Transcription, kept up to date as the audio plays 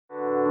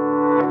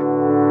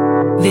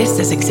This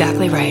is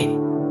exactly right.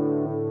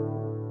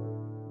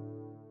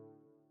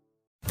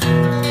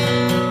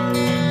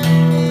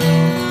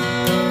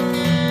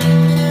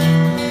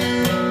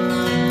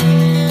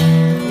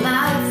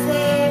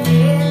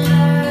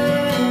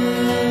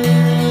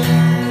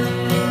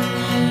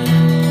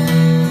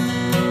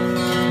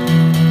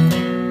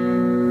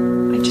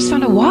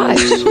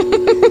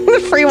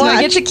 Free watch. Do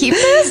I get to keep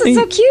this? It's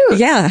so cute.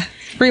 Yeah.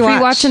 Free watch.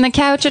 Free watch on the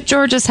couch at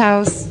George's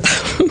house.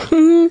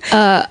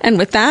 And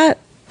with that,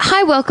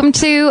 hi, welcome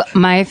to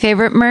My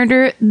Favorite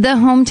Murder, the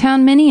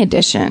Hometown Mini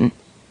Edition.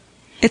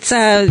 it's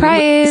a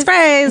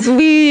surprise.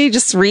 We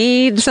just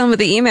read some of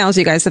the emails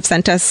you guys have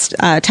sent us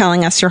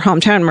telling us your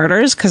hometown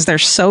murders because they're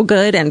so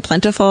good and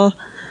plentiful.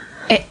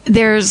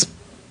 There's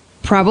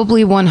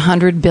probably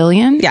 100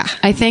 billion, yeah,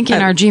 I think,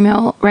 in our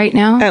Gmail right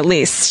now. At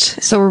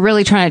least. So we're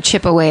really trying to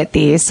chip away at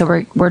these.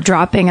 So we're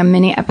dropping a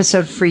mini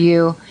episode for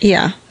you.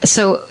 Yeah.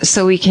 So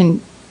we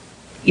can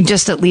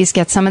just at least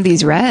get some of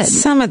these read.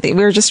 We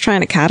were just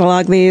trying to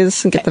catalog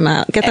these and get them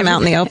out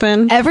in the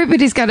open.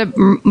 Everybody's got a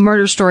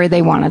murder story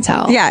they want to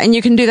tell. Yeah, and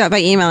you can do that by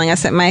emailing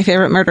us at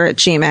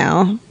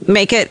myfavoritemurder@gmail.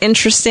 Make it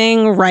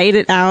interesting, write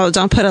it out.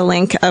 Don't put a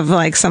link of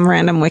like some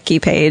random wiki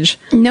page.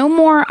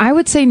 I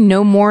would say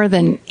no more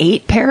than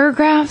 8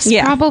 paragraphs,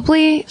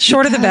 probably.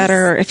 Shorter the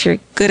better if you're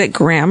good at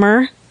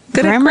grammar.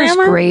 Grammar's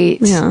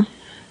great. Yeah.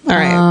 All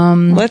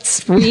right,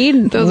 let's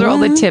read. Those are all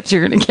the tips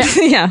you're going to get.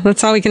 Yeah,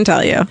 that's all we can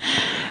tell you.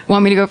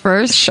 Want me to go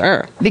first?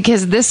 Sure.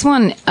 Because this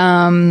one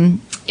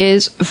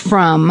is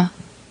from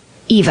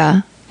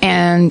Eva,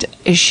 and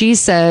she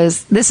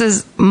says, this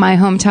is my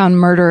hometown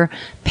murder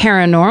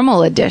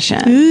paranormal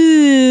edition.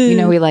 Ooh. You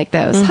know, we like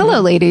those. Mm-hmm. Hello,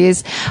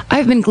 ladies.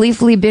 I've been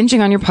gleefully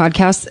binging on your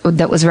podcast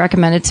that was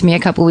recommended to me a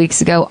couple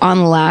weeks ago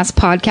on Last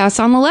Podcast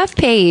on the Left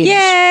page.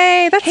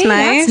 Yay! That's nice.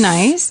 That's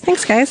nice.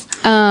 Thanks, guys.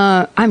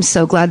 I'm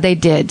so glad they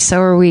did.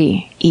 So are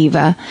we,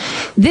 Eva.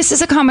 This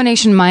is a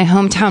combination my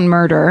hometown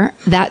murder,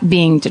 that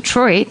being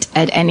Detroit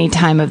at any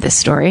time of this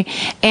story,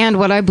 and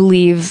what I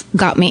believe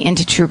got me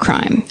into true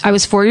crime. I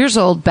was 4 years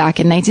old back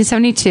in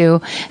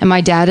 1972, and my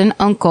dad and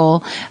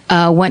uncle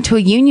went to a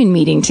union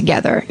meeting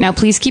together. Now,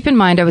 please keep in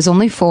mind I was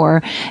only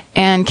 4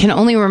 and can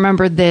only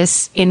remember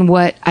this in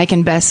what I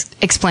can best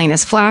explain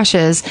as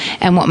flashes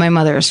and what my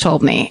mother has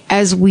told me.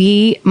 As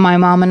my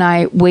mom and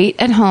I, wait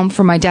at home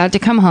for my dad to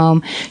come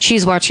home,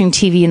 she's watching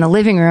TV in the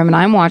living room and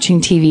I'm watching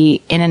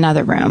TV in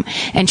another room.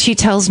 And she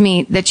tells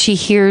me that she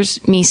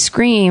hears me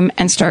scream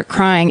and start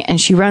crying,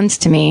 and she runs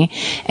to me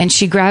and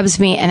she grabs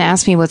me and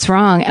asks me what's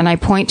wrong. And I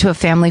point to a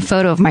family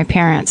photo of my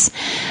parents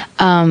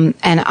and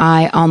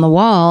I on the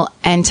wall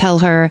and tell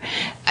her,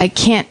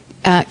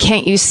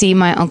 can't you see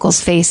my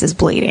uncle's face is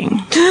bleeding?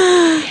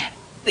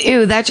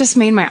 Ew, that just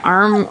made my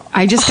arm,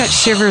 I just got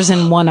shivers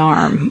in one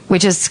arm,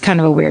 which is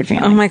kind of a weird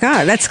feeling. Oh my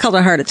God, that's called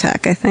a heart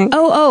attack, I think.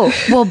 Oh,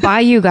 well,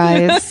 bye you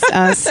guys.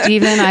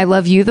 Steven, I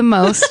love you the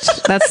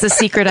most. That's the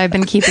secret I've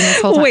been keeping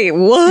this whole time. Wait,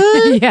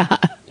 what? Yeah.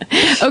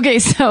 Okay,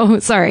 so,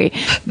 sorry.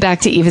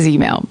 Back to Eva's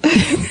email.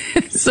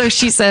 So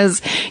she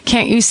says,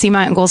 can't you see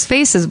my uncle's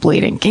face is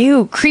bleeding?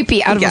 Ew,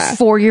 creepy out of a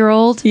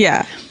 4-year-old.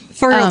 Yeah.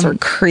 4-year-olds are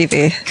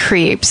creepy.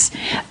 Creeps.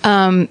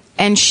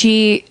 And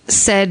she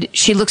said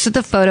she looks at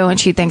the photo and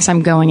she thinks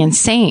I'm going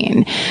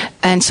insane.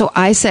 And so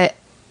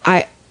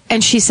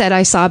she said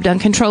I sobbed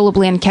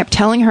uncontrollably and kept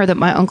telling her that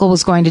my uncle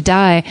was going to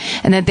die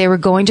and that they were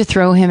going to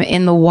throw him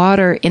in the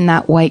water in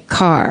that white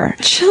car.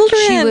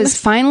 Children. She was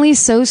finally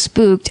so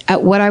spooked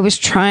at what I was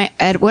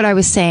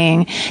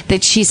saying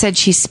that she said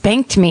she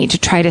spanked me to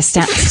try to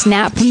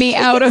snap me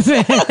out of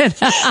it.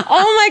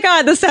 Oh my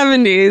God, the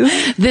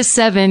 70s. The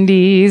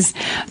 70s.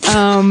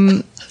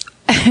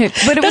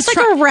 But it was like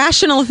a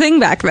rational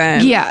thing back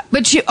then. Yeah,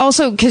 but she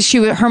also, because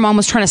her mom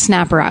was trying to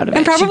snap her out of it.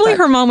 And probably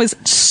her mom was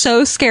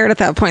so scared at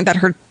that point that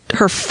her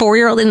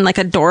 4-year-old in like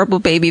adorable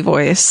baby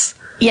voice.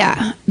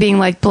 Yeah, being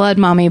like, blood,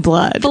 mommy,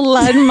 blood.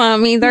 Blood,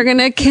 mommy. They're going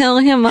to kill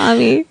him,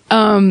 mommy.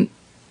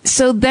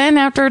 So then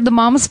after the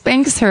mom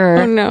spanks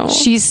her,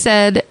 she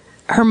said,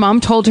 her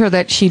mom told her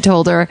that she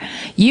told her,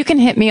 you can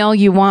hit me all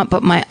you want,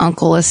 but my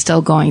uncle is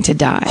still going to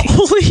die.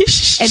 Holy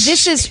shit. And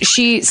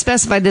she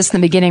specified this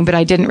in the beginning, but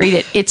I didn't read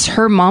it. It's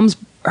the mom's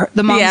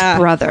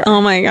brother. Oh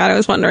my God, I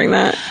was wondering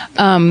that.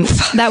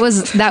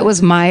 That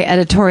was my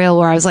editorial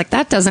where I was like,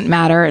 that doesn't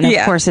matter. And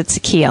of course it's a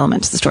key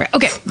element to the story.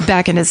 Okay,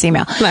 back into this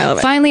email. I love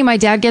it. Finally, my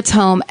dad gets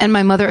home and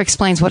my mother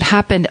explains what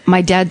happened.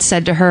 My dad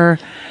said to her,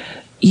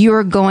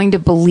 you're going to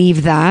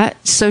believe that.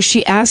 So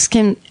she asks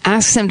him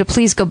to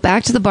please go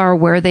back to the bar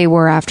where they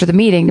were after the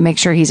meeting to make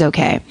sure he's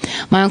okay.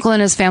 My uncle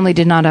and his family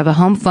did not have a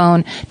home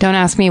phone. Don't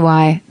ask me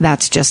why.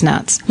 That's just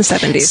nuts. The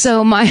 70s.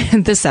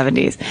 The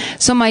 70s.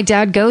 So my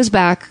dad goes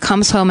back,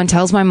 comes home and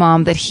tells my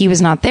mom that he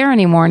was not there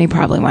anymore and he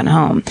probably went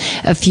home.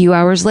 A few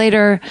hours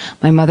later,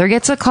 my mother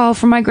gets a call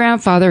from my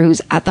grandfather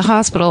who's at the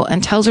hospital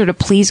and tells her to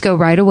please go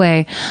right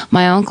away.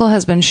 My uncle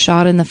has been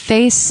shot in the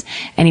face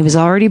and he was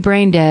already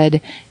brain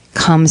dead.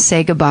 come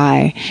say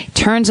goodbye.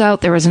 Turns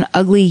out there was an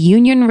ugly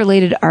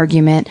union-related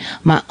argument.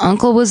 My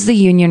uncle was the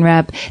union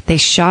rep. They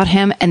shot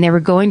him, and they were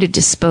going to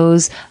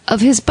dispose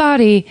of his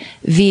body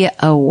via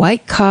a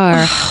white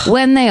car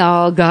when they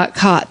all got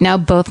caught. Now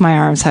both my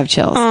arms have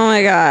chills. Oh,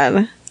 my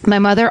God. My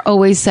mother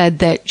always said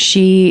that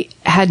she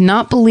had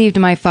not believed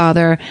my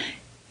father,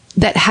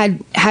 that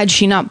had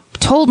she not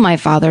told my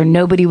father,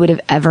 nobody would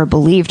have ever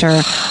believed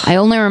her. I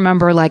only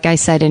remember, like I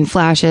said, in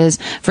flashes.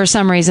 For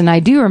some reason, I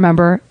do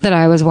remember that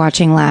I was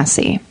watching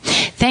Lassie.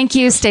 Thank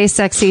you. Stay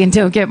sexy and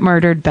don't get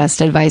murdered.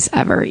 Best advice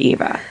ever,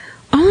 Eva.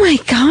 Oh, my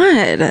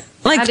God.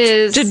 Like,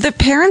 did the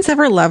parents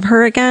ever love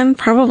her again?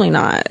 Probably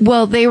not.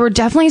 Well, they were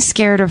definitely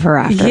scared of her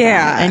after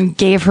that and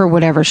gave her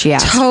whatever she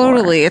asked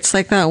for. It's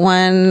like that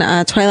one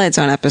Twilight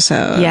Zone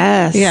episode.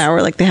 Yes. Yeah,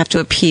 where like they have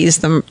to appease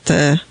the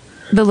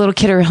little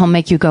kid, or he'll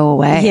make you go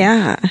away.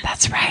 Yeah.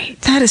 That's right.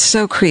 That is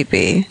so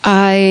creepy.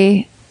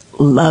 I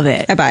love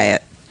it. I buy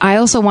it. I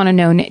also want to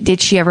know,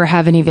 did she ever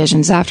have any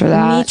visions after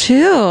that? Me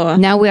too.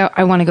 Now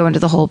I want to go into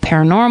the whole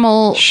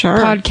paranormal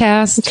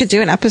podcast. We could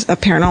do a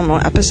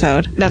paranormal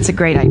episode. That's a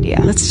great idea.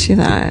 Let's do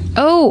that.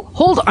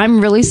 Oh, I'm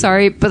really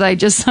sorry, but I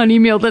just saw an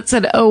email that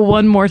said,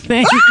 one more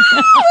thing.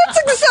 That's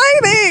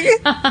exciting.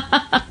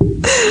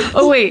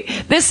 Oh, wait.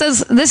 This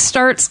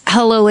starts,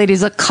 hello,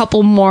 ladies, a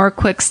couple more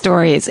quick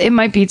stories. It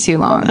might be too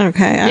long.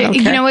 Okay.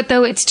 You know what,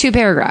 though? It's 2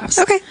 paragraphs.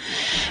 Okay.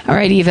 All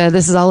right, Eva,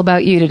 this is all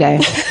about you today.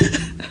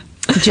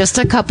 Just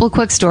a couple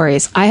quick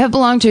stories. I have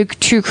belonged to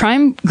true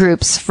crime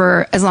groups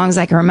for as long as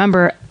I can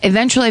remember.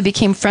 Eventually, I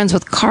became friends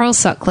with Carl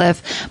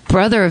Sutcliffe,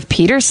 brother of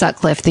Peter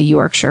Sutcliffe, the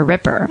Yorkshire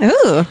Ripper,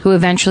 who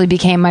eventually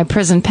became my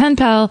prison pen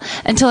pal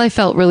until I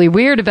felt really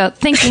weird about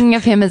thinking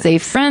of him as a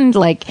friend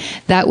like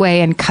that way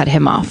and cut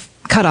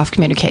off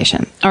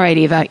communication. All right,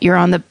 Eva, you're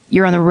on the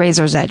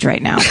razor's edge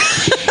right now.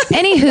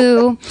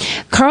 Anywho,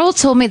 Carl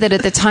told me that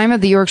at the time of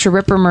the Yorkshire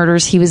Ripper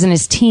murders, he was in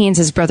his teens,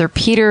 his brother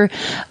Peter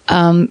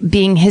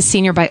being his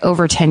senior by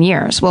over 10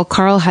 years. Well,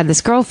 Carl had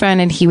this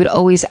girlfriend, and he would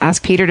always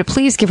ask Peter to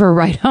please give her a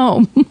ride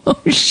home. Oh,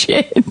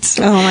 shit.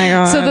 Oh, my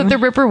God. So that the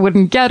Ripper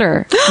wouldn't get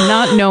her.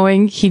 Not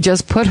knowing, he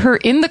just put her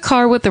in the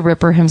car with the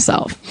Ripper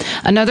himself.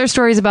 Another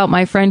story is about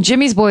my friend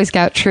Jimmy's Boy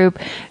Scout trip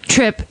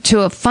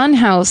to a fun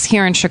house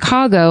here in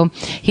Chicago.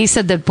 He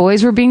said that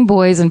boys were being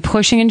boys and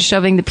pushing and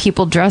shoving the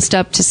people dressed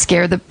up to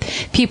scare the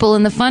people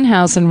in the fun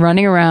house and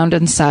running around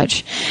and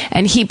such.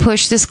 And he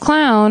pushed this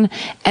clown,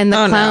 and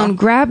the clown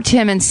grabbed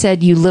him and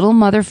said, "You little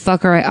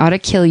motherfucker, I ought to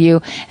kill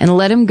you," and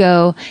let him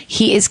go.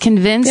 He is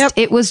convinced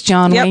it was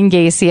John Wayne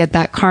Gacy at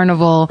that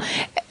carnival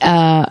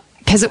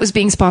because it was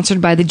being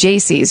sponsored by the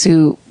Jaycees,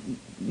 who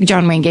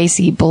John Wayne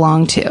Gacy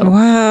belonged to.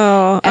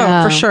 Wow.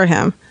 Oh, for sure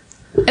him.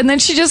 And then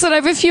she just said, I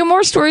have a few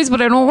more stories,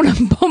 but I don't want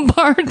to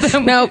bombard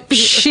them. No,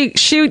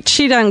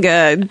 she done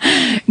good.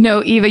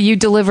 No, Eva, you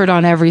delivered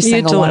on every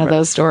single one of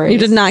those stories. You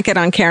did not get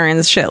on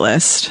Karen's shit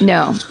list.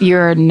 No,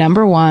 you're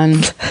number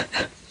one.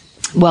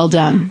 Well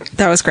done.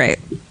 That was great.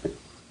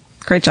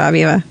 Great job,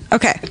 Eva.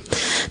 Okay.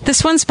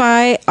 This one's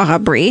by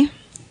Aubrey.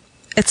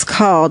 It's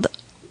called,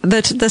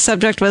 the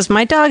subject was,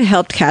 My Dog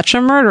Helped Catch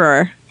a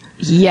Murderer.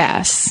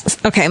 Yes.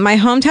 Okay, my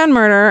hometown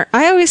murder.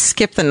 I always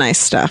skip the nice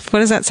stuff. What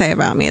does that say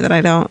about me that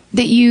I don't?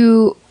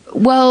 We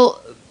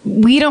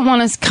don't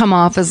want to come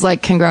off as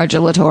like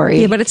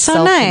congratulatory. Yeah, but it's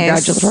so nice.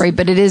 Congratulatory,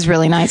 but it is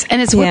really nice.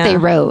 And it's what they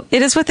wrote.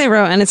 It is what they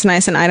wrote, and it's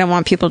nice, and I don't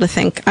want people to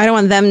think, I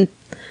don't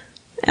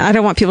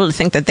want people to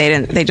think that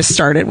they just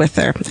started with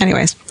their,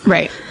 anyways.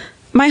 Right.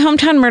 My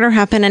hometown murder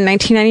happened in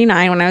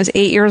 1999 when I was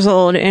 8 years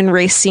old in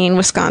Racine,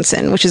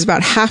 Wisconsin, which is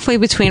about halfway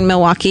between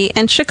Milwaukee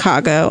and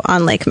Chicago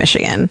on Lake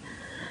Michigan.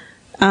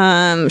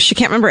 She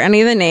can't remember any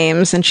of the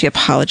names, and she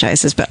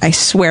apologizes, but I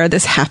swear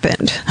this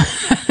happened.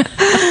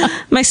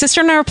 My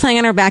sister and I were playing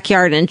in our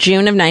backyard in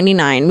June of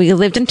 99. We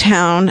lived in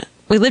town,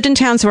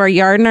 so our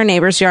yard and our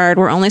neighbor's yard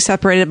were only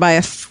separated by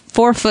a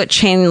 4-foot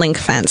chain link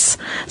fence.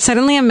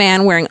 Suddenly, a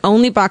man wearing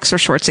only boxer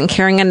shorts and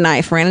carrying a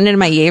knife ran into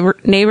my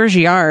neighbor's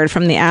yard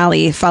from the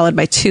alley, followed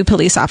by 2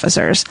 police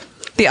officers.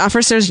 The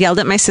officers yelled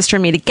at my sister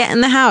and me to get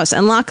in the house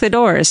and lock the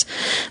doors.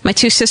 My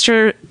two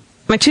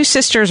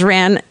sisters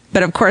ran,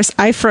 but of course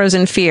I froze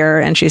in fear,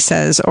 and she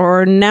says,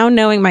 or now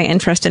knowing my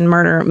interest in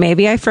murder,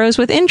 maybe I froze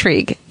with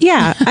intrigue.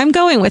 Yeah, I'm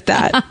going with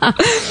that.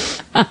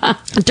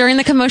 During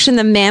the commotion,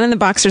 the man and the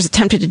boxers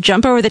attempted to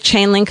jump over the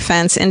chain link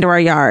fence into our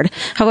yard.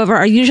 However,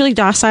 our usually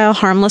docile,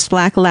 harmless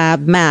black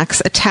lab,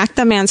 Max, attacked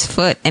the man's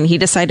foot, and he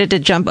decided to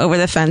jump over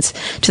the fence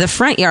to the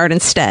front yard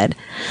instead.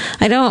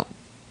 I don't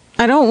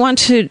want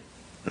to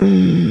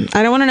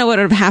know what would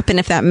have happened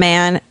if that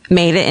man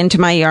made it into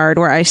my yard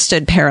where I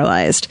stood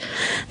paralyzed.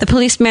 The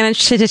police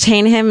managed to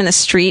detain him in the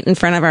street in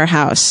front of our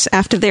house.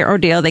 After their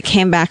ordeal, they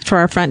came back to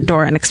our front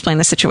door and explained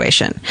the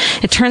situation.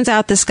 It turns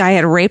out this guy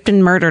had raped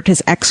and murdered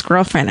his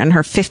ex-girlfriend and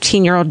her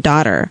 15-year-old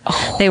daughter.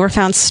 Oh. They were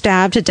found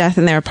stabbed to death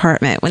in their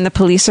apartment. When the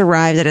police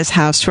arrived at his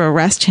house to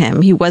arrest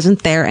him, he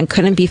wasn't there and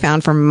couldn't be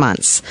found for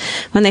months.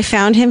 When they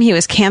found him, he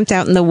was camped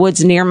out in the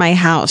woods near my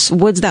house,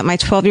 woods that my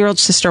 12-year-old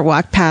sister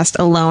walked past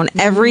alone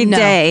every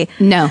day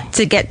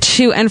to get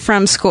to and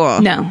from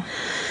school. No.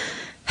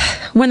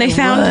 When they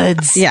found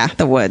woods. Yeah,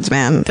 the woods,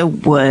 man. The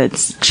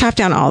woods. Chop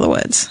down all the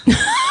woods.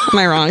 Am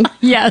I wrong?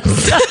 Yes.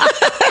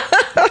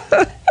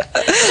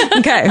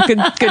 Okay,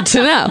 good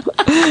to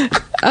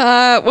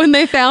know. When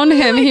they found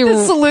him,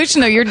 The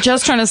solution, though, you're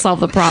just trying to solve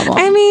the problem.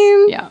 I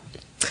mean, yeah.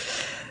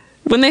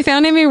 When they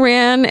found him, he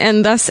ran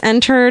and thus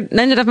ended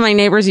up in my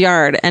neighbor's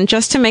yard. And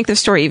just to make the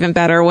story even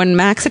better, when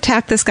Max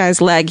attacked this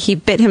guy's leg, he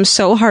bit him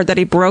so hard that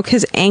he broke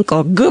his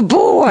ankle. Good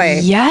boy.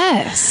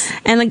 Yes.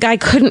 And the guy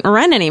couldn't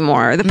run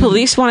anymore. The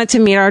police wanted to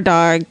meet our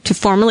dog to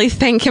formally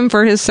thank him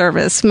for his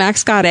service.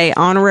 Max got a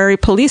honorary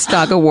police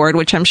dog award,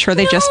 which I'm sure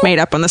they just made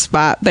up on the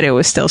spot, but it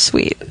was still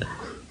sweet.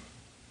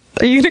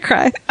 Are you gonna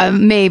cry?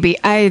 Maybe.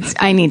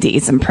 I need to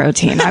eat some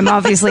protein. I'm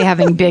obviously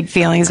having big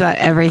feelings about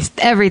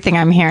everything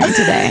I'm hearing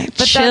today.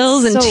 But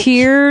Chills and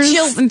tears.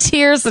 Chills and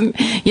tears, and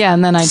yeah,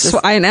 and then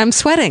I'm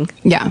sweating.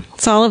 Yeah,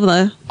 it's all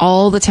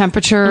the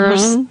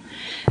temperatures.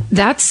 Mm-hmm.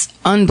 That's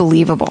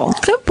unbelievable.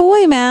 Good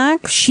boy,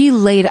 Max. She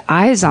laid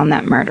eyes on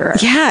that murderer.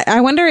 Yeah,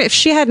 I wonder if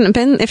she had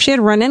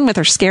run in with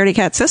her scaredy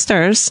cat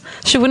sisters,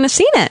 she wouldn't have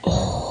seen it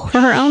for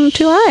her own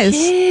two eyes.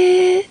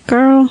 Shit.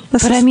 Girl,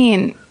 I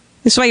mean,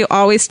 this is why you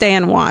always stay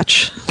and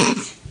watch.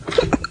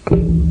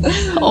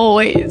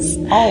 Always.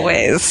 Be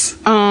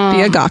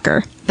a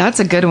gawker. That's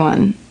a good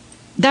one.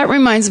 That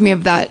reminds me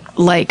of that,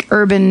 like,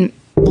 urban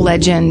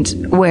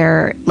legend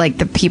where, like,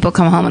 the people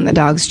come home and the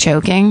dog's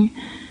choking.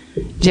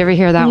 Did you ever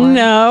hear that one?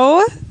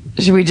 No.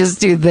 Should we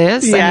just do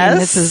this?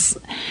 Yes. I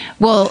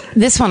mean,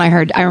 this one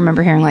I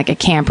remember hearing, like, a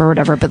camp or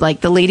whatever, but, like,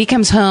 the lady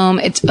comes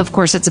home. Of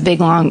course, it's a big,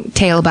 long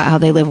tale about how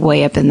they live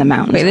way up in the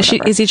mountains.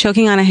 Wait, is he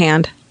choking on a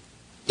hand?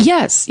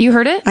 Yes, you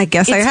heard it? I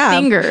guess I have.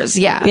 Fingers,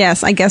 yeah.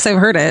 Yes, I guess I've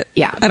heard it.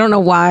 Yeah. I don't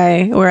know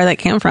where that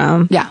came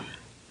from. Yeah.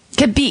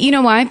 Could be, you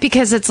know why?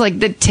 Because it's like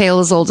the tale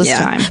as old as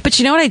time. But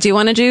you know what I do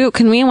want to do?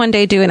 Can we one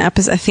day do a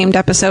themed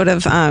episode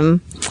of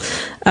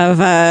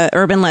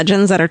urban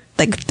legends that are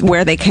like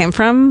where they came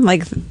from,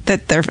 like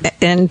that they're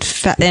in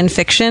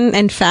fiction,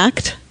 in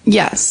fact?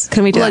 Yes.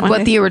 Can we do like that what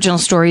day? the original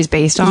story is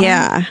based on?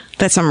 Yeah,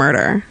 that's a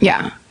murder.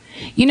 Yeah.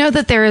 You know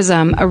that there is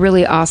a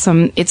really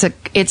awesome. It's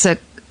a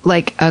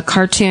like a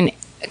cartoon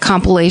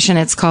compilation.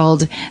 It's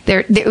called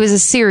it was a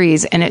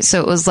series, and it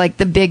was like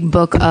the big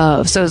book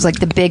of, so it was like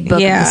the big book of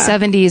the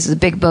 70s, the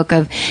big book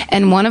of,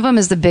 and one of them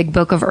is the big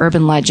book of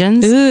urban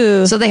legends.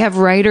 Ooh. So they have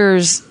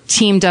writers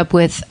teamed up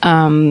with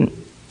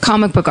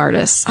comic book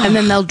artists, and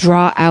then they'll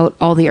draw out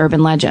all the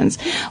urban legends.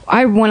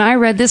 When I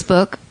read this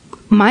book,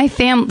 my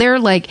they're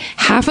like,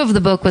 half of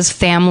the book was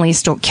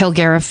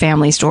Kilgariff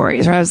family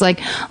stories, where I was like,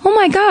 oh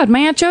my God, my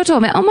Aunt Jo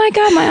told me, oh my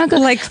God, my uncle.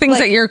 Like things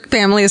that your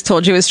family has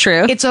told you is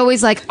true. It's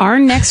always like our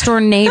next door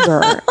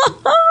neighbor.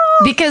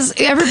 Because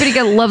everybody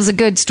loves a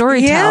good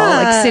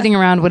storyteller, like sitting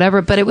around,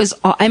 whatever. But it was,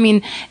 I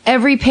mean,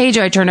 every page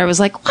I turned, I was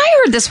like,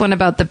 I heard this one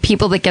about the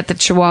people that get the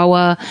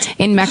Chihuahua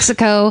in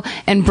Mexico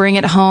and bring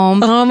it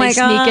home. Oh my God.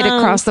 God. They sneak it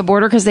across the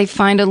border because they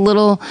find a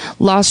little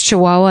lost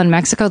Chihuahua in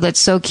Mexico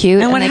that's so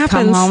cute. And what they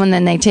happens? Come home and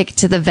then they take it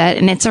to the vet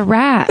and it's a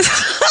rat.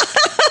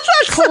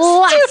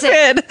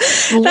 Classic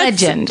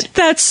legend.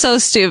 That's so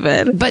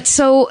stupid. But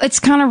so it's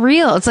kind of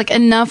real. It's like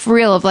enough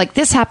real of like,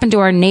 this happened to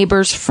our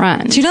neighbor's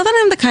friend. Do you know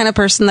that I'm the kind of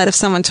person that if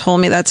someone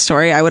told me that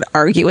story, I would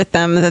argue with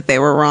them that they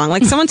were wrong?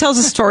 Like someone tells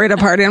a story at a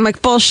party, I'm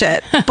like,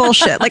 bullshit.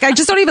 Like I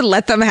just don't even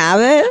let them have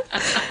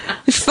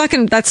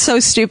it. That's so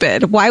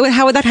stupid.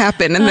 How would that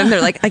happen? And then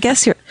they're like, I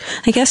guess you're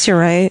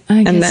right.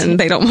 And then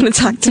they don't want to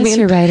talk to me.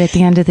 You're right at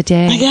the end of the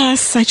day.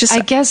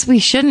 I guess we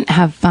shouldn't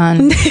have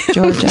fun,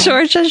 Georgia.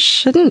 Georgia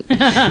shouldn't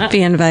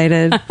be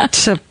invited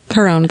to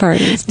her own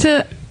parties.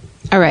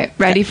 All right,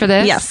 ready for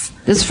this? Yes.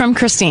 This is from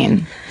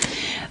Christine.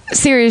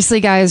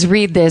 Seriously, guys,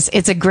 read this.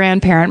 It's a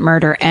grandparent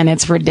murder, and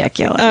it's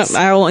ridiculous.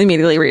 I will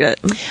immediately read it.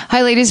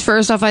 Hi, ladies.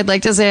 First off, I'd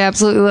like to say I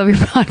absolutely love your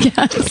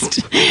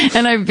podcast.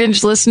 And I've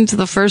binge listened to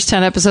the first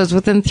 10 episodes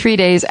within 3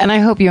 days, and I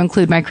hope you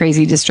include my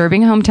crazy,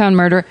 disturbing hometown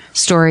murder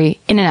story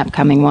in an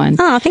upcoming one.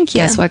 Oh, thank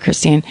you. Guess what,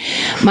 Christine?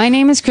 My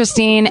name is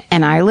Christine,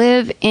 and I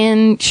live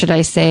in, should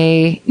I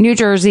say, New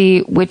Jersey,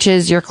 which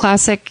is your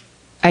classic...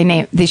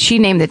 She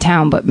named the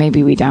town, but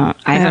maybe we don't.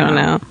 I don't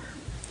know.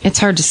 It's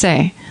hard to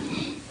say.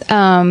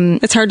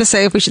 It's hard to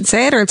say if we should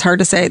say it, or it's hard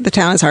to say the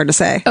town is hard to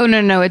say. Oh,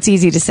 no, it's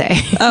easy to say.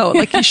 Oh,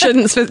 like you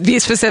shouldn't be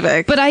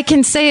specific. But I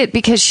can say it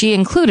because she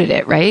included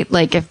it, right?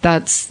 Like if I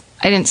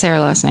didn't say her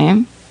last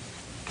name.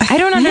 I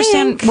don't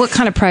understand what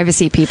kind of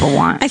privacy people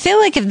want. I feel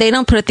like if they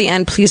don't put at the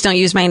end, please don't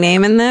use my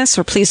name in this,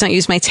 or please don't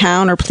use my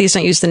town, or please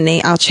don't use the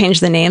name, I'll change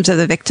the names of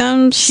the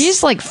victims.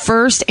 She's like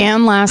first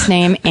and last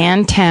name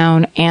and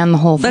town and the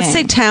whole thing. Let's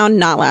say town,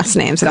 not last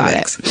names. Got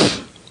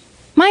it.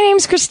 My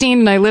name's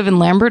Christine and I live in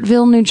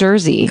Lambertville, New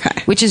Jersey,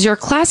 which is your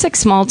classic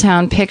small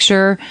town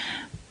picture.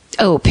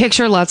 Oh,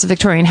 picture lots of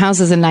Victorian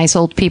houses and nice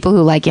old people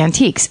who like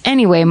antiques.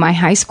 Anyway, my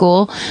high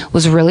school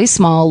was really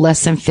small,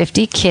 less than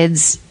 50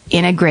 kids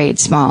in a grade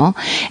small,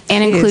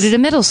 and included a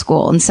middle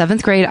school. In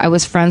 7th grade, I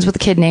was friends with a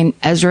kid named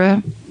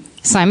Ezra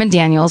Simon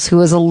Daniels, who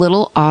was a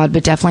little odd,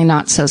 but definitely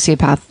not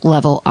sociopath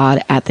level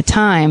odd at the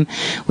time.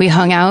 We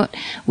hung out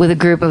with a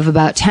group of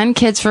about 10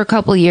 kids for a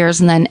couple of years,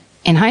 and then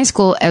In high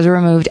school, Ezra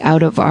moved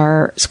out of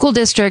our school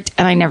district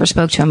and I never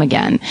spoke to him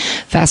again.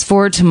 Fast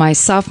forward to my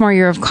sophomore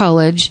year of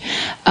college,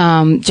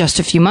 just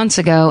a few months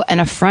ago, and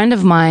a friend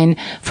of mine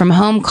from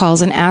home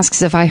calls and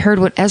asks if I heard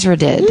what Ezra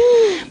did.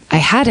 I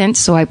hadn't,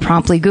 so I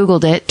promptly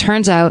Googled it.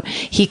 Turns out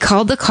he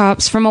called the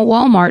cops from a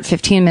Walmart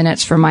 15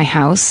 minutes from my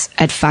house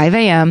at 5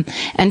 a.m.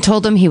 and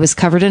told them he was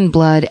covered in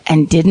blood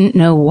and didn't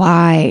know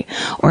why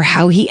or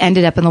how he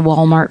ended up in the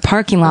Walmart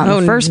parking lot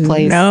in the first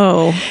place.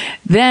 No.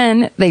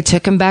 Then they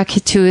took him back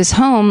to his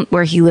home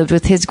where he lived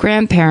with his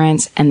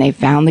grandparents, and they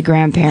found the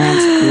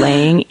grandparents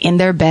laying in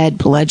their bed,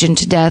 bludgeoned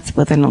to death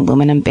with an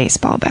aluminum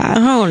baseball bat.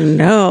 Oh,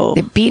 no.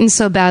 They're beaten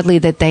so badly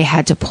that they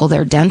had to pull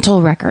their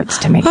dental records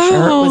to make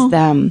sure it was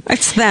them.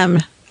 It's them.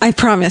 I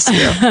promise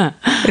you.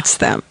 It's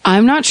them.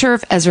 I'm not sure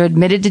if Ezra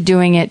admitted to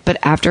doing it, but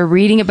after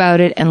reading about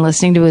it and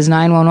listening to his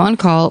 911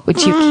 call,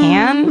 which you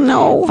can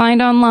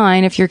find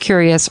online if you're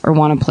curious or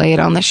want to play it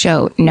on the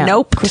show. No.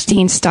 Nope.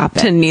 Christine, stop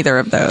it. To neither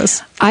of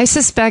those. I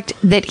suspect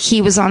that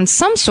he was on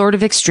some sort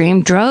of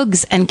extreme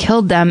drugs and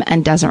killed them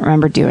and doesn't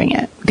remember doing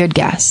it. Good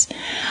guess.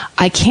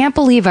 I can't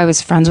believe I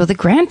was friends with a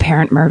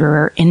grandparent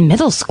murderer in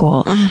middle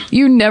school.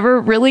 You never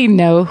really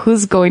know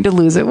who's going to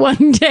lose it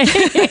one day.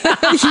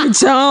 You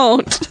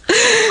don't.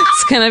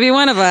 It's going to be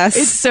one of us.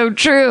 It's so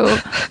true.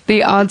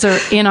 The odds are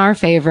in our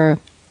favor.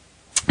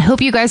 I hope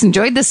you guys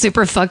enjoyed this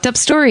super fucked up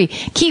story.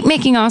 Keep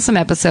making awesome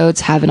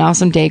episodes. Have an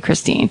awesome day,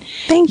 Christine.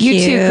 Thank you.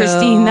 You too,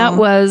 Christine. That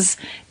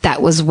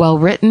was well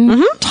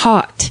written,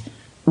 taught,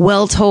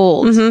 well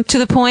told. To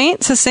the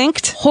point,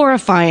 succinct.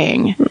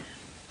 Horrifying.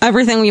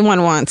 Everything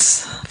one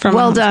wants from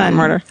well a done.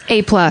 murder.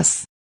 A+.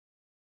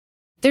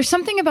 There's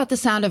something about the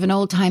sound of an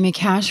old-timey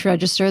cash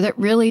register that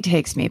really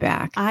takes me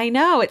back. I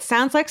know. It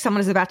sounds like someone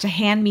is about to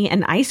hand me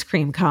an ice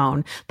cream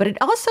cone, but it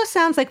also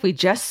sounds like we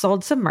just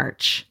sold some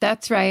merch.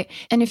 That's right.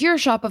 And if you're a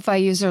Shopify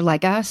user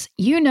like us,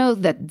 you know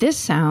that this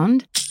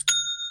sound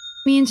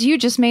means you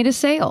just made a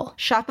sale.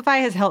 Shopify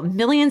has helped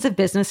millions of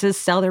businesses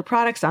sell their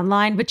products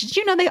online, but did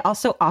you know they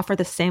also offer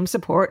the same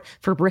support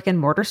for brick and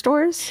mortar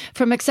stores?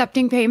 From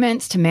accepting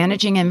payments to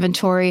managing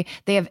inventory,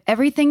 they have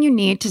everything you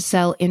need to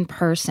sell in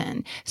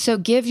person. So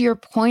give your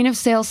point of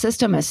sale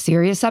system a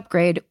serious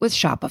upgrade with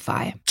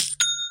Shopify.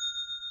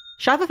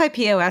 Shopify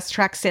POS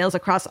tracks sales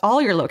across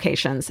all your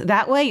locations.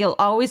 That way, you'll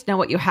always know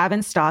what you have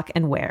in stock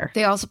and where.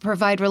 They also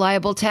provide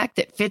reliable tech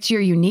that fits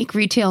your unique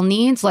retail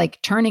needs, like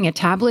turning a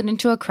tablet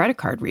into a credit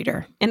card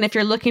reader. And if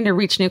you're looking to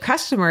reach new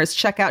customers,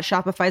 check out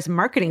Shopify's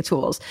marketing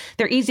tools.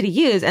 They're easy to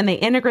use, and they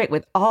integrate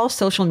with all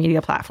social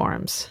media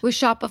platforms. With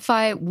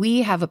Shopify,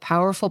 we have a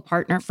powerful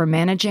partner for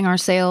managing our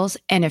sales.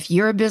 And if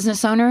you're a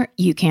business owner,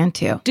 you can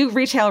too. Do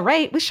retail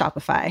right with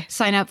Shopify.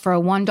 Sign up for a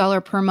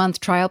 $1 per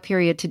month trial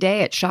period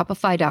today at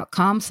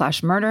shopify.com/murder.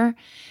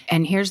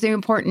 And here's the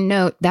important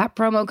note, that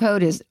promo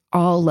code is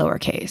all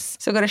lowercase.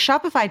 So go to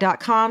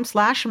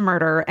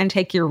shopify.com/murder and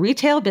take your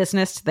retail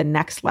business to the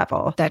next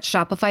level. That's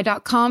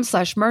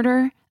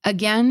shopify.com/murder.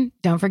 Again,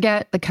 don't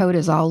forget, the code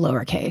is all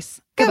lowercase.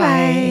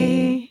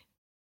 Goodbye.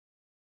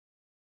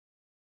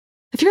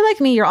 If you're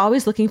like me, you're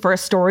always looking for a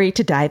story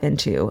to dive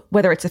into.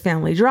 Whether it's a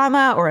family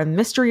drama or a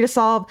mystery to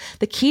solve,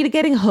 the key to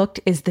getting hooked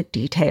is the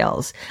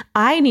details.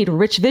 I need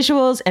rich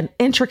visuals and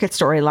intricate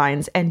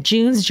storylines, and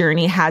June's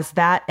Journey has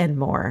that and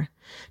more.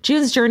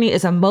 June's Journey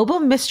is a mobile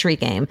mystery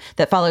game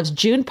that follows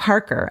June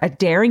Parker, a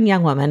daring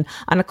young woman,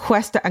 on a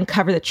quest to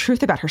uncover the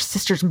truth about her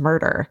sister's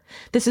murder.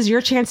 This is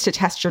your chance to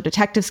test your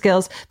detective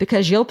skills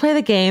because you'll play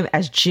the game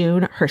as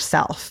June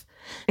herself.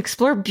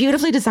 Explore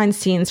beautifully designed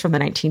scenes from the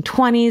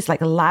 1920s,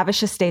 like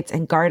lavish estates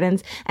and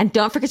gardens, and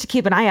don't forget to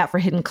keep an eye out for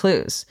hidden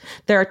clues.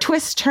 There are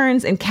twists,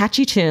 turns, and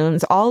catchy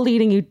tunes, all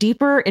leading you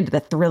deeper into the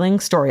thrilling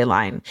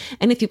storyline.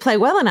 And if you play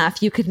well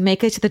enough, you could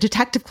make it to the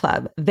Detective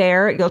Club.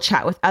 There, you'll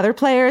chat with other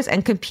players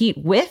and compete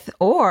with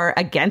or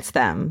against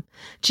them.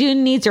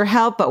 June needs your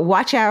help, but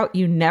watch out,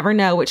 you never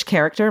know which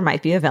character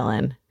might be a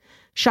villain.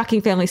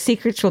 Shocking family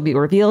secrets will be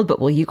revealed,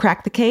 but will you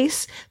crack the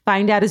case?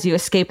 Find out as you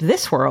escape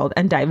this world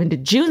and dive into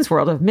June's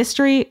world of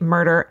mystery,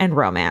 murder, and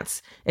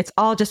romance. It's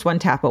all just one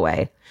tap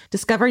away.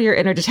 Discover your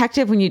inner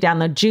detective when you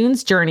download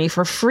June's Journey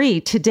for free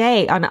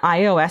today on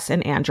iOS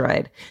and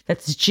Android.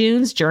 That's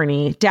June's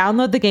Journey.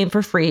 Download the game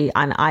for free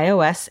on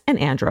iOS and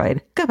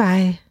Android.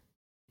 Goodbye.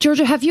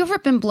 Georgia, have you ever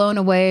been blown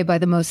away by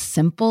the most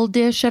simple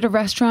dish at a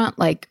restaurant,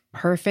 like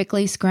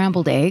perfectly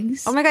scrambled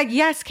eggs? Oh my God,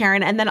 yes,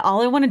 Karen. And then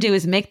all I want to do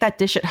is make that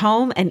dish at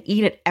home and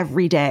eat it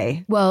every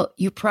day. Well,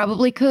 you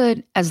probably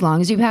could, as long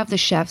as you have the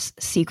chef's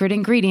secret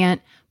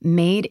ingredient,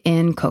 Made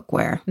in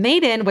cookware.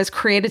 Made in was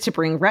created to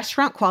bring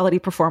restaurant quality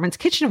performance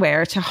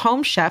kitchenware to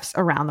home chefs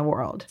around the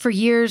world. For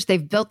years,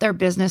 they've built their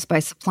business by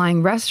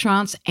supplying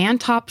restaurants and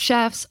top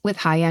chefs with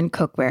high-end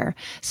cookware.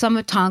 Some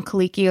of Tom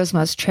Colicchio's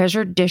most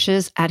treasured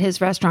dishes at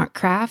his restaurant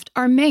Craft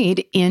are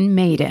made in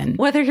Made in.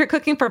 Whether you're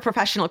cooking for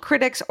professional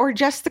critics or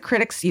just the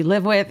critics you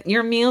live with,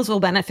 your meals will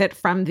benefit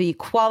from the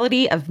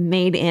quality of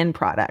Made in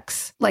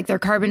products. Like their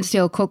carbon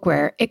steel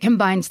cookware, it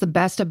combines the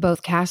best of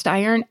both cast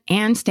iron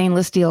and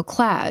stainless steel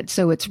clad,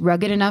 so it's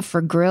rugged enough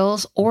for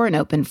grills or an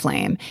open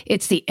flame.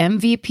 It's the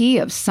MVP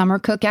of summer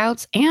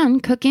cookouts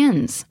and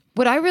cook-ins.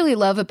 What I really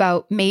love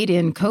about made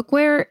in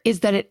cookware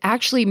is that it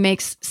actually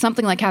makes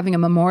something like having a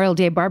Memorial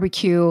Day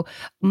barbecue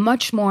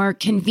much more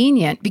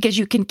convenient because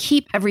you can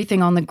keep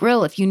everything on the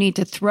grill. If you need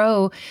to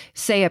throw,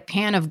 say, a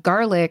pan of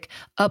garlic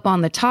up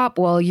on the top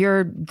while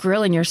you're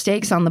grilling your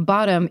steaks on the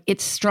bottom,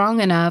 it's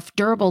strong enough,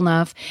 durable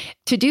enough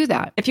to do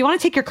that. If you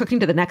want to take your cooking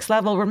to the next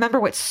level, remember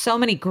what so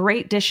many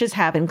great dishes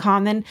have in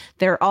common.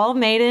 They're all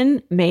made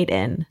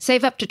in.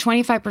 Save up to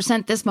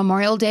 25% this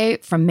Memorial Day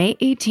from May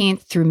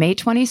 18th through May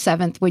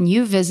 27th when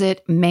you visit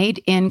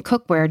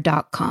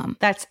madeincookware.com.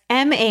 That's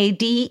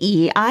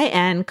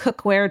MADEIN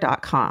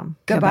cookware.com.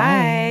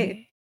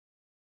 Goodbye.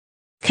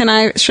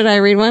 Should I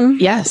read one?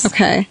 Yes.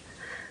 Okay.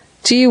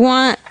 Do you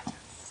want...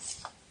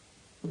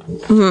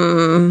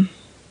 No.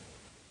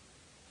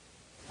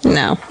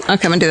 Okay, I'm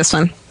going to do this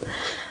one.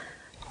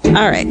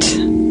 All right.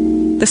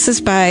 This is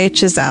by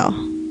Giselle.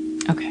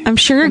 Okay. I'm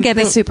sure you're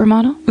getting... The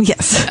supermodel?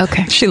 Yes.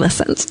 Okay. She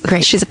listens.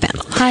 Great. She's a fan.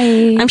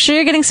 Hi. I'm sure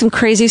you're getting some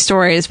crazy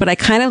stories, but I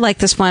kind of like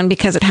this one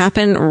because it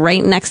happened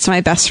right next to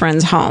my best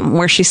friend's home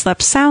where she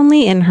slept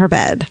soundly in her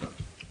bed.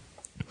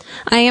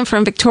 I am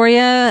from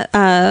Victoria,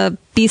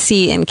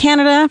 BC in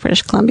Canada,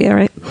 British Columbia,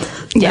 right?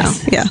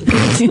 Yes. No, yeah.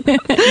 You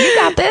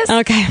got this.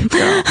 Okay.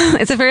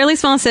 It's a fairly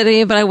small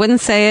city, but I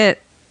wouldn't say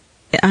it.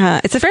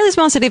 It's a fairly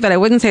small city, but I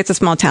wouldn't say it's a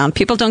small town.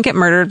 People don't get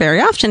murdered very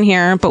often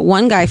here, but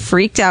one guy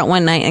freaked out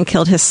one night and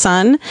killed his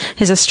son,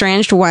 his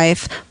estranged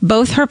wife,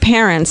 both her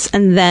parents,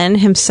 and then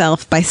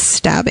himself by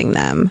stabbing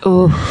them.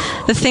 Ooh.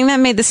 The thing that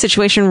made the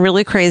situation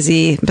really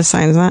crazy,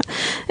 besides that,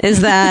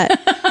 is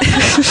that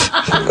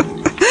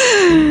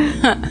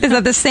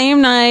the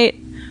same night,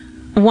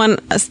 one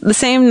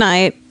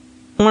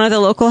of the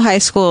local high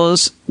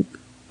schools.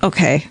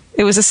 Okay.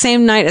 It was the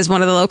same night as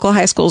one of the local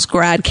high schools'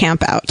 grad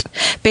camp out.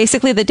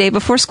 Basically, the day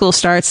before school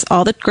starts,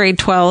 all the grade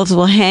 12s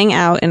will hang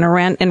out in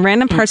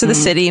random parts of the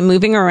city,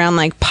 moving around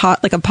like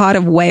a pod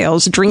of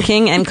whales,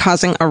 drinking and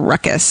causing a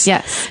ruckus.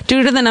 Yes.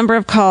 Due to the number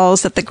of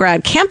calls that the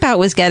grad camp out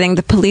was getting,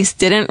 the police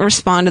didn't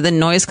respond to the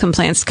noise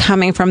complaints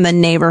coming from the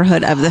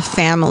neighborhood of the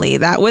family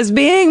that was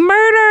being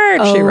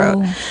murdered, she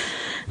wrote.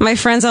 My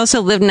friends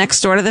also lived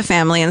next door to the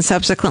family and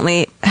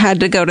subsequently had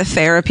to go to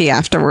therapy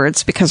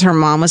afterwards because her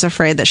mom was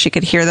afraid that she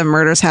could hear the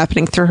murders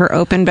happening through her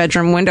open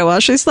bedroom window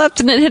while she slept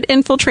and it had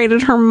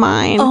infiltrated her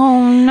mind.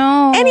 Oh,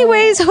 no.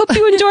 Anyways, hope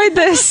you enjoyed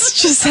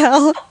this,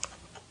 Giselle.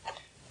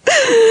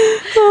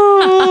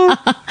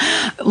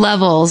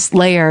 Levels,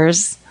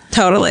 layers.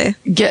 Totally.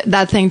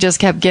 That thing just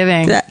kept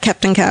giving. Yeah,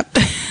 kept and kept.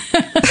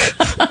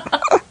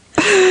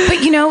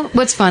 But you know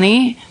what's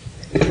funny?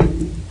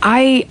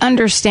 I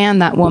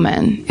understand that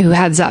woman who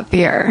has that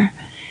fear.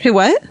 Who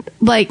what?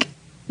 Like,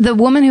 the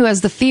woman who has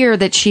the fear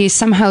that she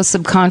somehow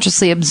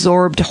subconsciously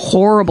absorbed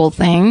horrible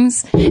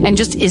things and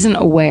just isn't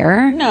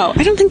aware. No,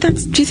 I don't think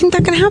that's... Do you think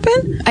that can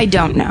happen? I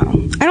don't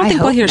know. I don't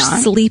think while you're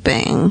not.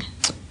 sleeping.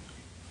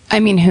 I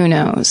mean, who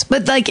knows?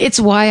 But, like,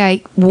 it's why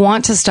I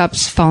want to stop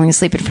falling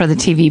asleep in front of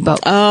the TV,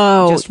 but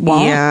just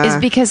won't. Yeah. Is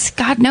because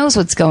God knows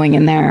what's going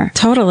in there.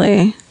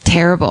 Totally.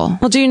 Terrible.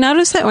 Well, do you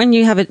notice that when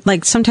you have it,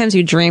 like, sometimes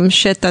you dream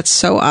shit that's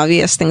so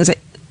obvious, things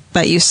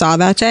that you saw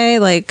that day?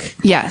 Like,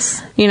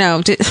 yes. You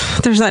know,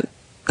 there's that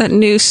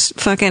new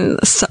fucking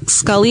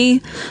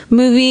Scully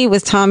movie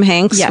with Tom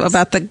Hanks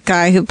about the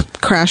guy who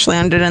crash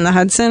landed in the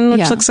Hudson,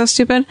 which looks so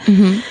stupid.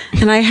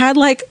 Mm-hmm. And I had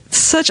like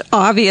such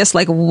obvious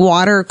like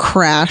water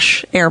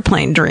crash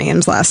airplane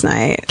dreams last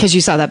night. Because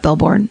you saw that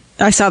billboard.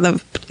 I saw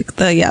the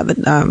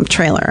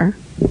trailer.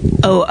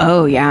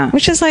 Oh, yeah.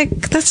 Which is like,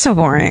 that's so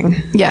boring.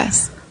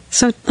 Yes.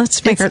 So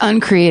let's make it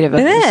uncreative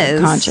of the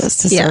subconscious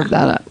to serve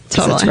that up.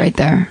 Totally. It's right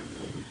there.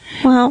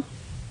 Well,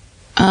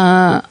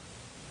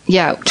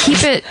 yeah,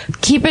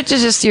 keep it to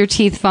just your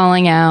teeth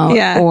falling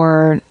out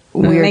or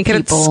weird make it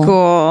people. At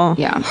school.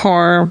 Yeah.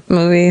 Horror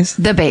movies.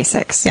 The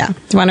basics. Yeah. Do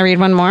you want to read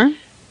one more?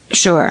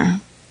 Sure.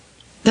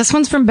 This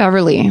one's from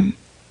Beverly.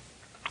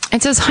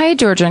 It says, "Hi,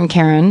 Georgia and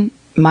Karen.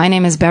 My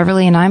name is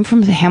Beverly and I'm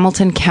from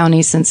Hamilton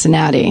County,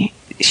 Cincinnati."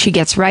 She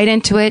gets right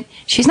into it.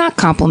 She's not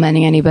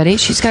complimenting anybody.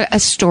 She's got a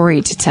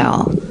story to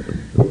tell.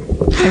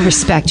 I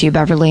respect you,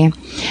 Beverly.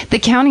 The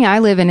county I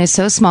live in is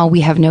so small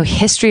we have no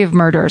history of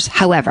murders.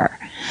 However,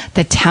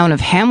 the town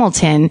of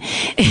Hamilton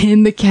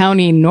in the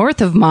county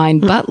north of mine,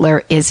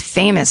 Butler, is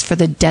famous for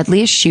the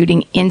deadliest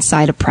shooting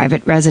inside a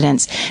private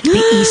residence,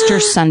 the Easter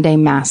Sunday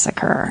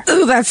Massacre.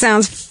 Ooh, that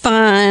sounds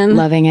fun.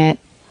 Loving it.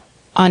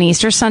 On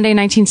Easter Sunday,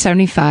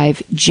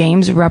 1975,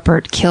 James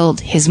Ruppert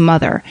killed his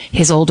mother,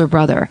 his older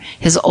brother,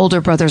 his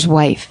older brother's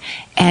wife,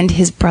 and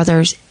his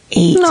brother's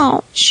 8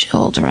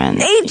 children.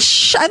 I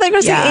thought you were going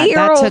to say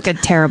 8-year-old. That took a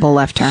terrible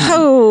left turn.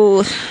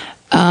 Oh.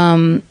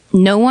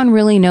 No one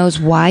really knows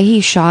why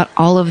he shot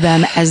all of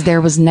them, as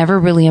there was never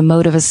really a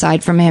motive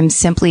aside from him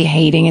simply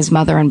hating his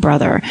mother and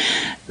brother.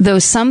 Though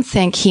some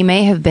think he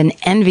may have been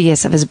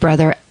envious of his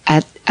brother,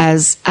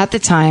 as at the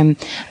time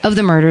of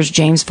the murders,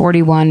 James,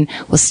 41,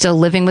 was still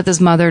living with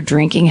his mother,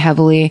 drinking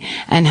heavily,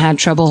 and had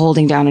trouble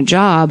holding down a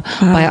job.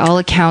 By all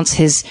accounts,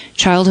 his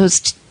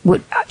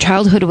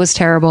childhood was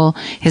terrible.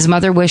 His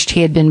mother wished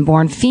he had been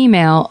born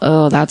female.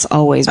 Oh, that's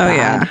always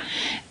bad.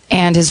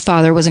 And his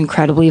father was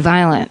incredibly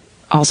violent.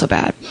 Also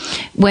bad.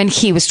 When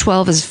he was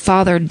 12, his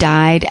father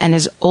died, and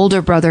his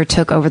older brother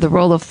took over the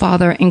role of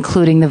father,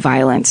 including the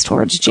violence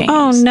towards James.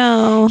 Oh,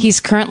 no. He's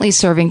currently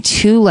serving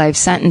 2 life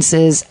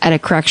sentences at a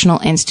correctional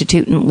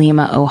institute in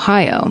Lima,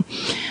 Ohio.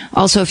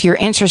 Also, if you're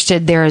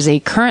interested, there is a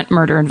current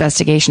murder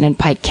investigation in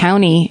Pike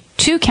County,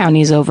 2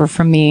 counties over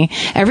from me.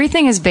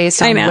 Everything is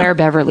based on where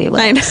Beverly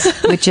lives,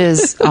 which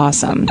is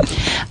awesome.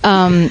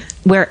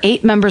 Where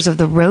 8 members of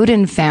the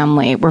Roden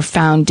family were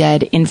found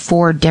dead in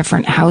 4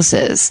 different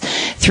houses.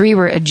 3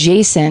 were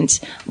adjacent,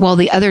 while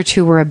the other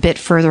 2 were a bit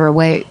further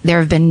away. There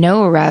have been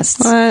no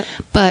arrests,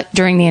 but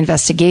during the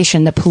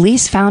investigation, the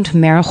police found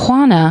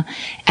marijuana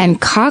and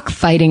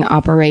cockfighting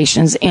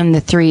operations in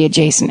the 3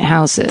 adjacent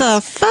houses.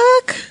 The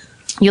fuck?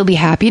 You'll be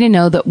happy to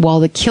know that while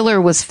the killer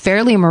was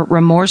fairly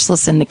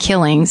remorseless in the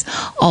killings,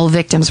 all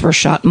victims were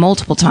shot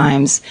multiple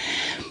times.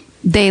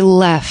 They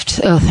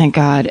left, oh thank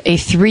God, a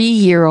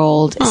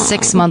 3-year-old,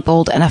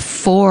 6-month-old, and a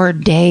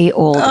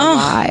 4-day-old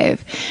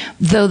alive.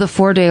 Though the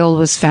 4-day-old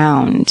was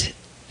found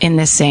in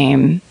the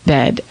same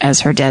bed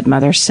as her dead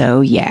mother, so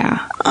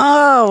yeah.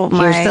 Oh,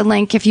 my Here's the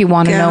link if you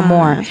want to know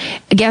more.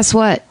 Guess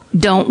what?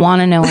 Don't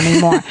want to know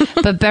anymore.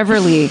 But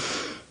Beverly,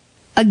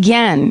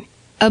 again,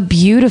 a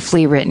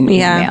beautifully written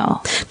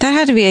email. That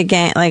had to be a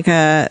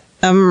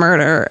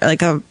murder,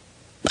 like a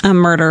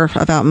murder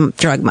about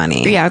drug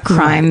money. Yeah,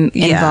 crime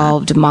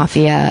involved,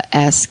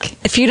 mafia-esque.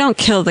 If you don't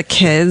kill the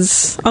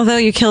kids, although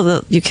you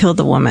killed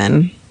the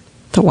woman,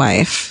 the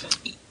wife.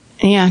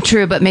 Yeah,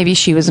 true, but maybe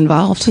she was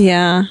involved.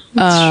 Yeah,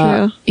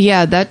 that's true.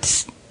 Yeah,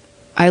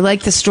 I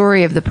like the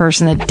story of the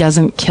person that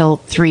doesn't kill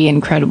 3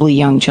 incredibly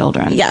young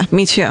children. Yeah,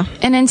 me too.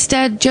 And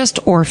insteed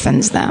just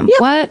orphans them. Yep.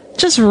 What?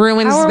 Just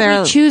ruins How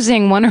are we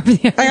choosing one or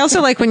the other? I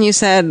also like when you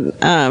said,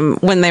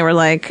 when they were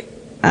like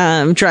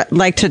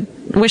to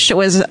wish it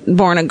was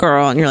born a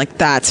girl, and you're like,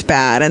 that's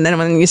bad. And then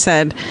when you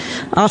said,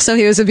 also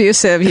he was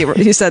abusive,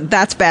 you said,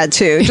 that's bad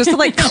too. Just to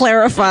like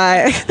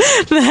clarify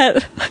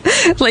that,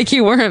 like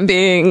you weren't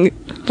being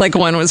like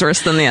one was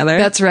worse than the other.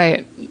 That's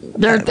right.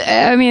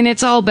 I mean,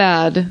 it's all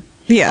bad.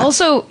 Yeah.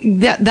 Also,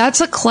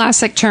 that's a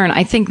classic turn.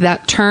 I think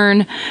that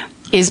turn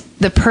is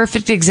the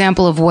perfect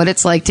example of what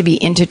it's like to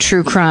be into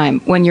true crime.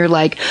 When you're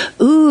like,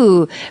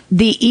 ooh,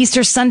 the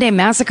Easter Sunday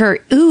massacre,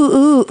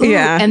 ooh.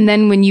 Yeah. And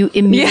then when you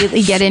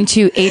immediately get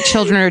into 8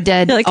 children are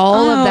dead, like,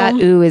 all of that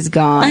ooh is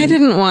gone. I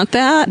didn't want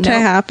that to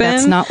happen.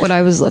 That's not what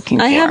I was looking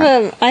for. I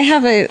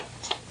haven't,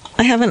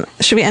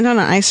 should we end on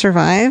an I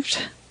survived?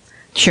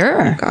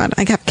 Sure. Oh God,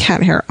 I got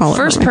cat hair all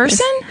over. First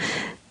person?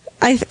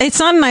 It's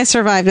not an I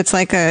survived. It's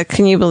like a,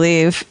 can you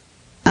believe,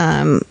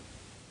 let's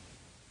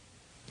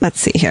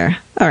see here.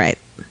 All right.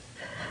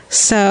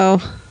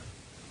 So,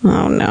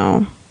 oh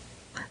no.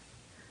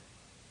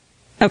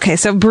 Okay,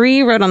 so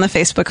Bree wrote on the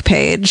Facebook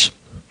page,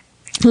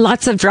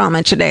 lots of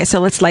drama today, so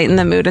let's lighten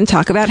the mood and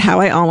talk about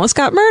how I almost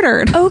got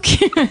murdered.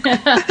 Okay.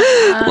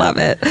 Love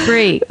it.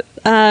 Great.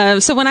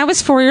 So when I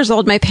was 4 years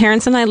old, my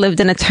parents and I lived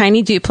in a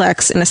tiny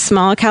duplex in a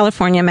small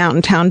California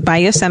mountain town by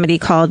Yosemite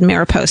called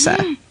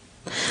Mariposa.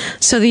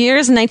 So the year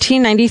is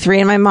 1993,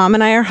 and my mom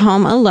and I are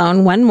home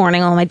alone one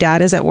morning while my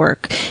dad is at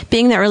work.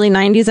 Being the early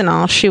 90s and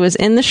all, she was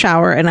in the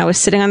shower, and I was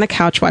sitting on the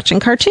couch watching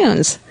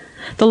cartoons.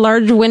 The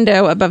large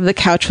window above the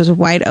couch was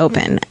wide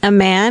open. A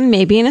man,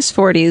 maybe in his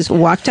 40s,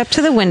 walked up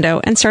to the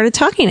window and started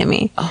talking to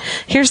me.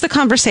 Here's the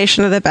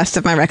conversation to the best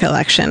of my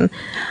recollection.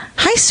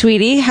 Hi,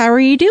 sweetie. How are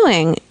you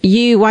doing?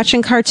 You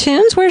watching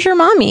cartoons? Where's your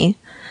mommy?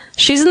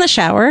 She's in the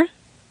shower.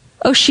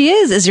 Oh, she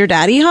is? Is your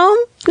daddy home?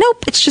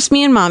 Nope, it's just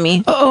me and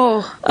mommy.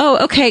 Oh,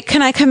 okay.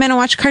 Can I come in and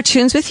watch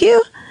cartoons with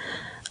you?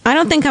 I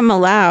don't think I'm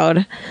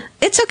allowed.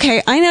 It's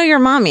okay. I know your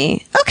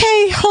mommy.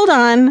 Okay, hold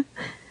on.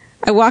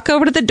 I walk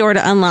over to the door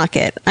to unlock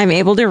it. I'm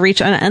able to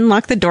reach and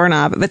unlock the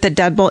doorknob, but the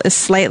deadbolt is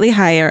slightly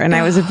higher, and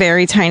I was a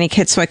very tiny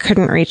kid, so I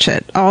couldn't reach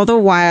it. All the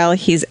while,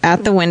 he's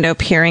at the window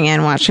peering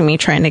in, watching me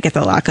trying to get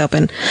the lock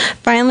open.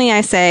 Finally, I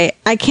say,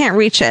 I can't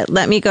reach it.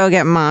 Let me go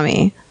get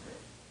mommy.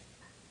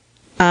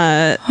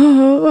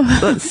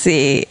 Let's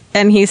see.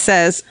 And he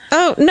says,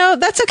 oh, no,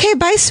 that's okay.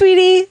 Bye,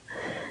 sweetie.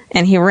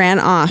 And he ran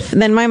off.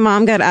 Then my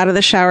mom got out of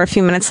the shower a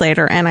few minutes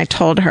later, and I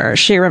told her.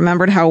 I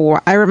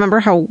remember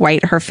how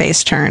white her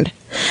face turned.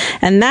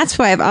 And that's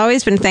why I've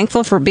always been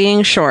thankful for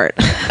being short.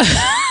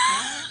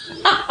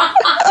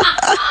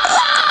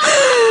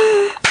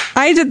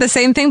 I did the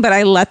same thing, but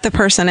I let the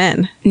person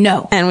in.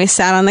 No. And we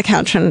sat on the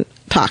couch and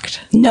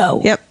talked.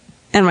 No. Yep.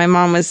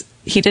 And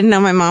he didn't know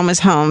my mom was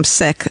home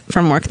sick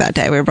from work that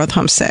day. We were both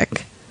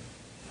homesick.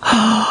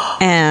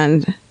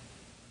 And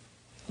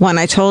when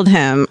I told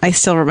him, I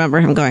still remember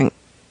him going,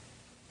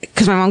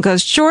 because my mom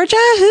goes, Georgia,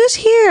 who's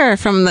here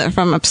from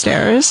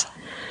upstairs?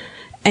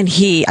 And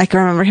I can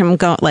remember him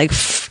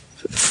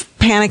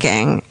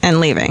panicking and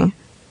leaving.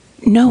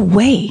 No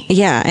way.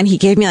 Yeah. And he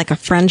gave me like a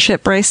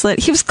friendship bracelet.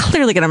 He was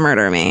clearly going to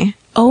murder me.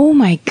 Oh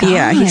my God.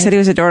 Yeah. He said he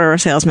was a door-to-door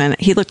salesman.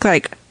 He looked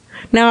like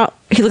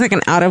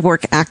an out of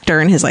work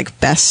actor in his like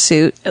best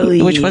suit,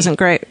 which wasn't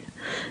great.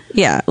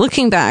 Yeah.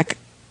 Looking back,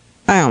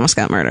 I almost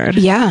got murdered.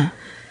 Yeah.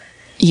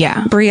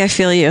 Yeah. Bree, I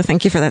feel you.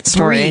 Thank you for that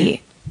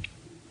story.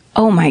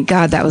 Oh my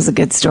God, that was a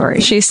good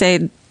story. She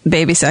stayed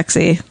baby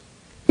sexy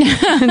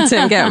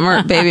to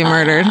get baby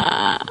murdered.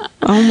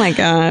 Oh my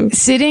God.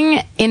 Sitting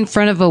in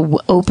front of a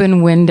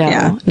open window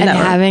and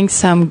having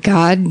some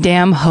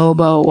goddamn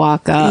hobo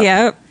walk up.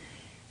 Yep.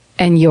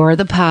 And you're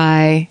the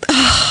pie.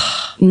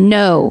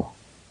 No.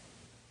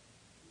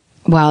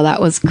 Wow,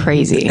 that was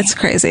crazy. It's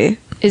crazy.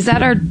 Is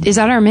that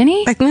our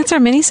mini? I think that's our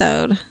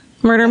minisode.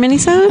 Murder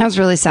minisode. That was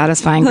really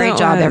satisfying. Great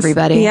job,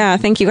 everybody. Yeah,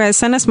 thank you guys.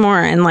 Send us more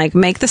and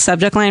make the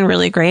subject line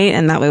really great,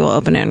 and that way we'll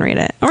open it and read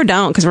it. Or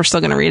don't, because we're still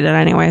going to read it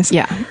anyways.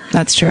 Yeah,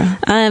 that's true.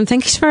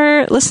 Thanks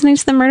for listening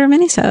to the Murder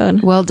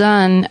Minisode. Well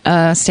done.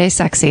 Stay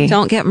sexy.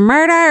 Don't get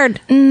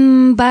murdered.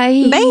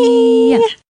 Bye. Bye.